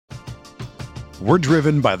We're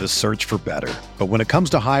driven by the search for better. But when it comes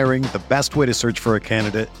to hiring, the best way to search for a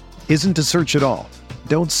candidate isn't to search at all.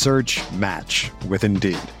 Don't search, match with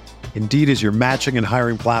Indeed. Indeed is your matching and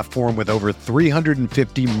hiring platform with over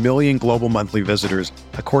 350 million global monthly visitors,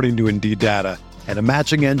 according to Indeed data, and a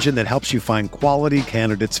matching engine that helps you find quality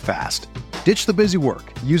candidates fast. Ditch the busy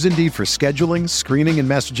work. Use Indeed for scheduling, screening, and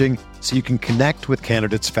messaging so you can connect with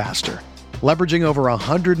candidates faster. Leveraging over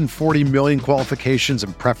 140 million qualifications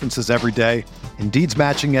and preferences every day, Indeed's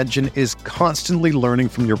matching engine is constantly learning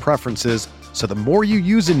from your preferences, so the more you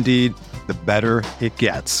use Indeed, the better it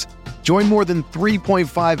gets. Join more than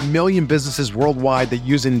 3.5 million businesses worldwide that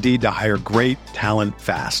use Indeed to hire great talent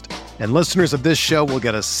fast. And listeners of this show will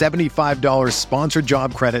get a $75 sponsored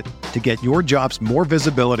job credit to get your jobs more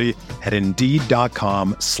visibility at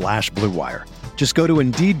Indeed.com/Blue Wire. Just go to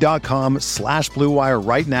Indeed.com/Blue Wire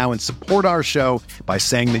right now and support our show by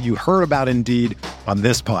saying that you heard about Indeed on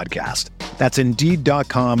this podcast. That's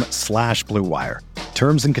Indeed.com/Blue Wire.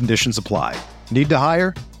 Terms and conditions apply. Need to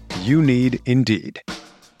hire? You need Indeed.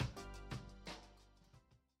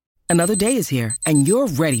 Another day is here, and you're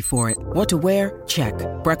ready for it. What to wear? Check.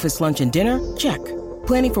 Breakfast, lunch, and dinner? Check.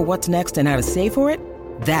 Planning for what's next and how to save for it?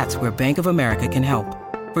 That's where Bank of America can help.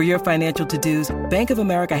 For your financial to-dos, Bank of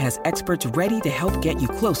America has experts ready to help get you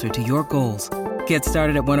closer to your goals. Get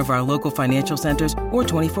started at one of our local financial centers or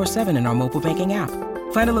 24/7 in our mobile banking app.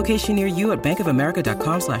 Find a location near you at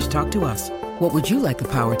bankofamerica.com/talktous. What would you like the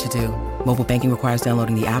power to do? Mobile banking requires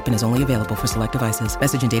downloading the app and is only available for select devices.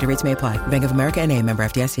 Message and data rates may apply. Bank of America N.A., member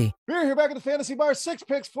FDIC. We're here back at the Fantasy Bar. 6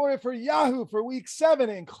 picks for you for Yahoo for Week 7,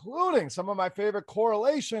 including some of my favorite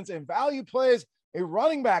correlations and value plays. A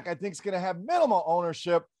running back I think is going to have minimal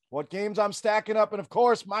ownership. What games I'm stacking up, and of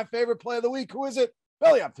course, my favorite play of the week. Who is it?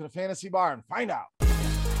 Belly up to the Fantasy Bar and find out.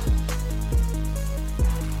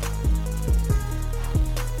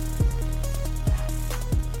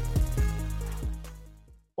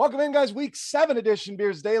 Welcome in, guys. Week 7 edition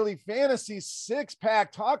Beers Daily Fantasy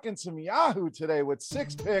 6-pack. Talking some Yahoo today with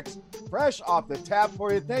 6 picks fresh off the tap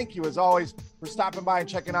for you. Thank you, as always, for stopping by and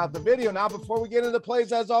checking out the video. Now, before we get into the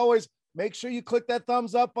plays, as always, make sure you click that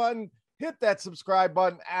thumbs up button, hit that subscribe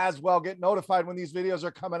button as well. Get notified when these videos are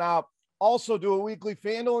coming out. Also, do a weekly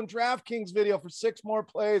FanDuel and DraftKings video for 6 more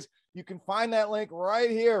plays. You can find that link right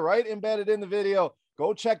here, right embedded in the video.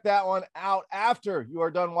 Go check that one out after you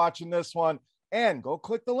are done watching this one. And go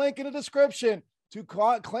click the link in the description to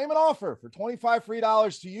claim an offer for $25 free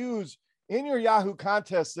to use in your Yahoo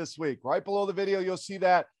contest this week. Right below the video, you'll see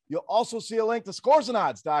that. You'll also see a link to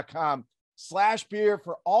scoresandodds.com/beer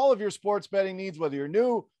for all of your sports betting needs, whether you're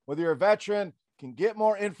new, whether you're a veteran, can get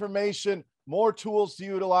more information, more tools to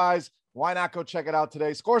utilize. Why not go check it out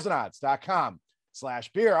today?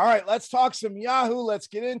 Scoresandodds.com/beer. All right, let's talk some Yahoo. Let's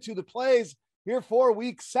get into the plays here for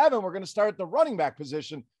Week 7. We're going to start at the running back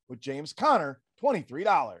position with James Conner,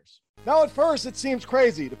 $23. Now, at first, it seems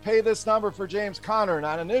crazy to pay this number for James Conner. And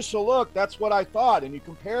on initial look, that's what I thought. And you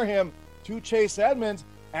compare him to Chase Edmonds.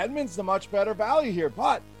 Edmonds the much better value here.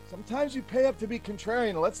 But sometimes you pay up to be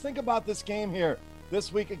contrarian. Let's think about this game here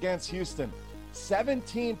this week against Houston.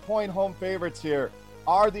 17-point home favorites here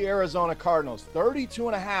are the Arizona Cardinals.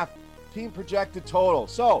 32.5 team projected total.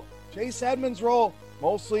 So Chase Edmonds' role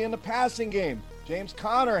mostly in the passing game. James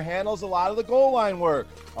Conner handles a lot of the goal line work,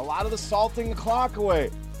 a lot of the salting the clock away.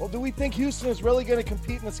 Well, do we think Houston is really going to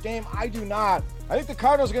compete in this game? I do not. I think the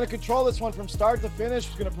Cardinals are going to control this one from start to finish.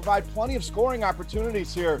 It's going to provide plenty of scoring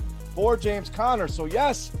opportunities here for James Conner. So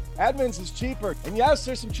yes, Edmonds is cheaper. And yes,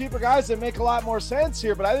 there's some cheaper guys that make a lot more sense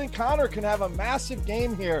here, but I think Conner can have a massive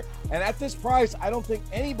game here. And at this price, I don't think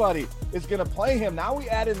anybody is going to play him. Now we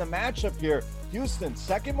add in the matchup here. Houston,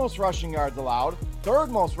 second most rushing yards allowed, third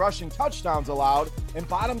most rushing touchdowns allowed, and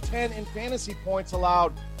bottom 10 in fantasy points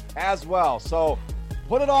allowed as well. So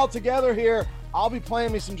put it all together here. I'll be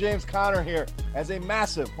playing me some James Conner here as a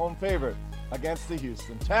massive home favorite against the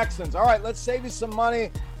Houston Texans. All right, let's save you some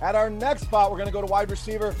money. At our next spot, we're going to go to wide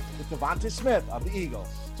receiver with Devontae Smith of the Eagles.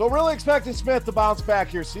 So really expecting Smith to bounce back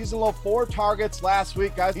here. Season low 4 targets last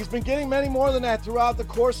week, guys. He's been getting many more than that throughout the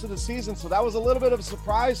course of the season, so that was a little bit of a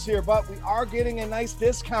surprise here, but we are getting a nice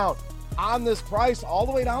discount on this price, all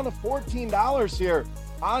the way down to $14 here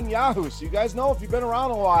on Yahoo. So you guys know, if you've been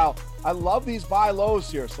around a while, I love these buy lows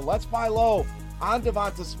here. So let's buy low on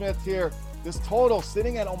Devonta Smith here. This total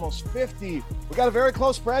sitting at almost 50. We got a very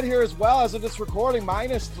close spread here as well as of this recording,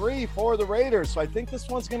 -3 for the Raiders. So I think this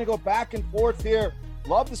one's going to go back and forth here.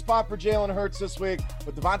 Love the spot for Jalen Hurts this week,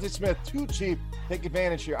 but Devonta Smith too cheap. Take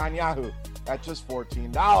advantage here on Yahoo at just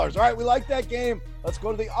 $14. All right, we like that game. Let's go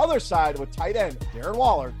to the other side with tight end Darren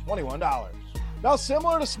Waller, $21. Now,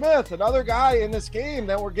 similar to Smith, another guy in this game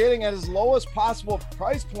that we're getting at his lowest possible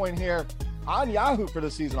price point here on Yahoo for the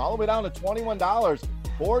season, all the way down to $21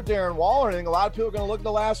 for Darren Waller. I think a lot of people are going to look at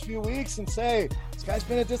the last few weeks and say, this guy's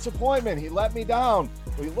been a disappointment. He let me down.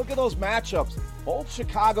 When you look at those matchups, both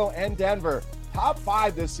Chicago and Denver, top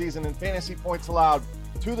 5 this season in fantasy points allowed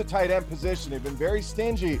to the tight end position. They've been very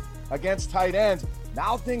stingy against tight ends.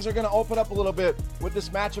 Now things are going to open up a little bit with this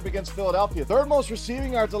matchup against Philadelphia. Third most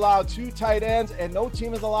receiving yards allowed to tight ends, and no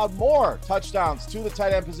team has allowed more touchdowns to the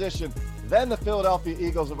tight end position than the Philadelphia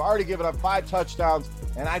Eagles. Have already given up 5 touchdowns,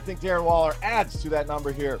 and I think Darren Waller adds to that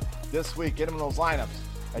number here this week. Get him in those lineups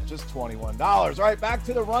at just $21. All right, back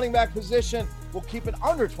to the running back position. We'll keep it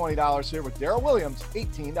under $20 here with Darrell Williams,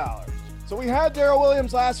 $18. So we had Darrell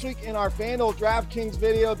Williams last week in our FanDuel DraftKings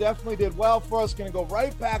video. Definitely did well for us. Going to go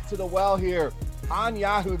right back to the well here on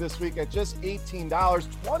Yahoo this week at just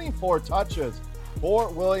 $18. 24 touches for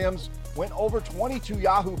Williams. Went over 22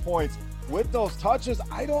 Yahoo points with those touches.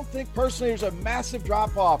 I don't think personally there's a massive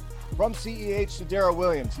drop-off from CEH to Darrell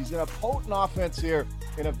Williams. He's in a potent offense here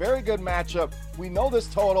in a very good matchup. We know this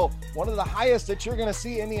total, one of the highest that you're going to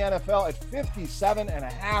see in the NFL at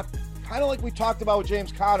 57.5. Kind of like we talked about with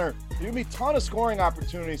James Conner. There's going to be a ton of scoring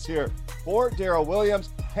opportunities here for Darrell Williams.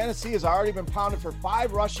 Tennessee has already been pounded for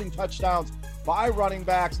 5 rushing touchdowns by running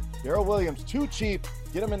backs. Darrell Williams, too cheap.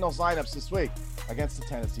 Get him in those lineups this week against the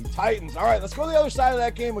Tennessee Titans. All right, let's go to the other side of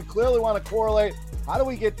that game. We clearly want to correlate. How do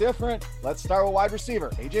we get different? Let's start with wide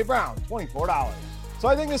receiver, A.J. Brown, $24. So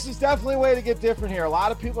I think this is definitely a way to get different here. A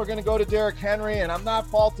lot of people are going to go to Derrick Henry, and I'm not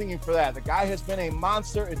faulting him for that. The guy has been a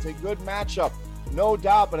monster. It's a good matchup, no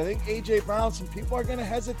doubt. But I think A.J. Brown, some people are going to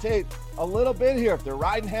hesitate a little bit here. If they're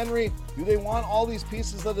riding Henry, do they want all these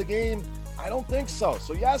pieces of the game? I don't think so.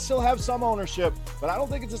 So yes, he'll have some ownership, but I don't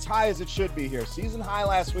think it's as high as it should be here. Season high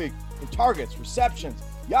last week in targets, receptions,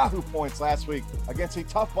 Yahoo points last week against a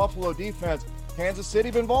tough Buffalo defense. Kansas City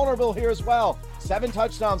been vulnerable here as well. 7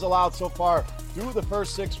 touchdowns allowed so far through the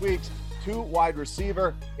first 6 weeks to wide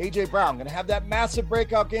receiver. A.J. Brown going to have that massive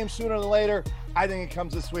breakout game sooner than later. I think it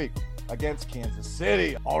comes this week against Kansas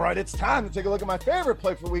City. All right, it's time to take a look at my favorite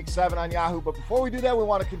play for week 7 on Yahoo. But before we do that, we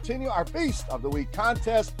want to continue our Beast of the Week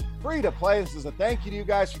contest. Free to play. This is a thank you to you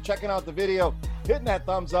guys for checking out the video, hitting that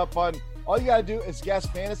thumbs up button. All you got to do is guess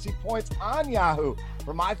fantasy points on Yahoo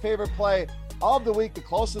for my favorite play of the week. The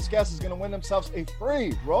closest guess is going to win themselves a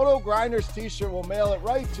free Roto Grinders t-shirt. We'll mail it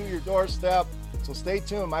right to your doorstep. So stay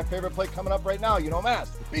tuned. My favorite play coming up right now. You know him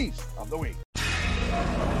as the Beast of the Week.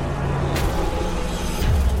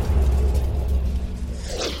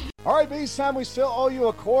 All right, Beast time. We still owe you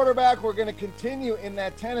a quarterback. We're going to continue in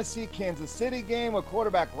that Tennessee-Kansas City game with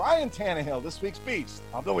quarterback Ryan Tannehill, this week's Beast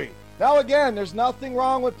of the Week. Now, again, there's nothing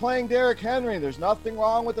wrong with playing Derrick Henry. There's nothing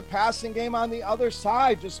wrong with the passing game on the other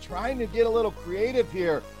side. Just trying to get a little creative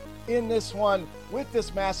here in this one with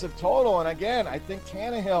this massive total. And again, I think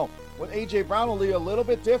Tannehill with A.J. Brown will be a little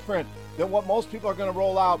bit different than what most people are going to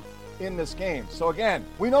roll out in this game. So again,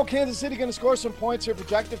 we know Kansas City going to score some points here,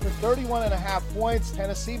 projected for 31.5 points.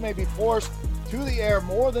 Tennessee may be forced to the air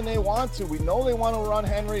more than they want to. We know they want to run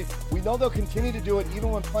Henry. We know they'll continue to do it even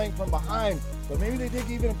when playing from behind, but maybe they dig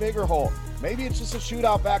even a bigger hole. Maybe it's just a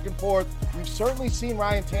shootout back and forth. We've certainly seen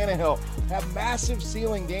Ryan Tannehill have massive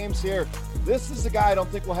ceiling games here. This is the guy I don't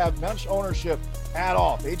think will have much ownership at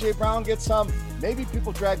all. If A.J. Brown gets some, maybe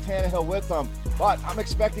people drag Tannehill with them, but I'm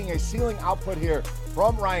expecting a ceiling output here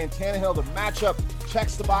from Ryan Tannehill. The matchup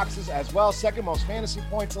checks the boxes as well. Second most fantasy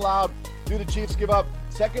points allowed. Do the Chiefs give up?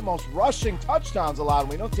 Second most rushing touchdowns allowed.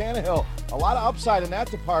 We know Tannehill, a lot of upside in that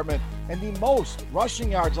department, and the most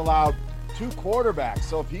rushing yards allowed to quarterbacks.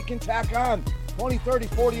 So if he can tack on 20, 30,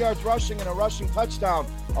 40 yards rushing and a rushing touchdown,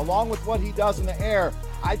 along with what he does in the air,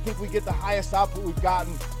 I think we get the highest output we've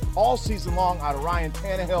gotten all season long out of Ryan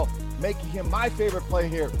Tannehill, making him my favorite play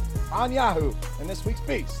here on Yahoo and this week's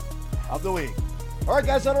Beast of the Week. All right,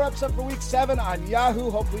 guys, that wraps up for week 7 on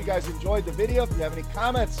Yahoo. Hopefully you guys enjoyed the video. If you have any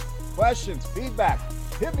comments, questions, feedback,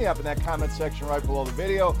 hit me up in that comment section right below the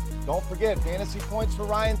video. Don't forget, fantasy points for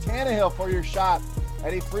Ryan Tannehill for your shot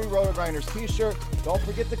at a free Roto Grinders t-shirt. Don't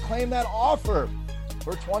forget to claim that offer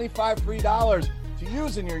for $25 free to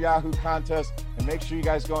use in your Yahoo contest. And make sure you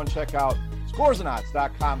guys go and check out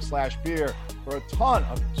scoresandodds.com/beer for a ton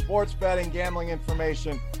of sports betting, gambling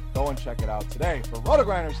information. Go and check it out today. For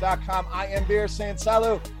rotogrinders.com, I am Beer saying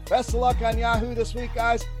salut. Best of luck on Yahoo this week,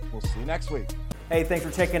 guys. We'll see you next week. Hey, thanks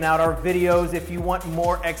for checking out our videos. If you want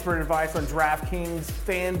more expert advice on DraftKings,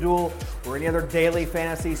 FanDuel, or any other daily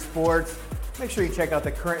fantasy sports, make sure you check out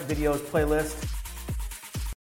the current videos playlist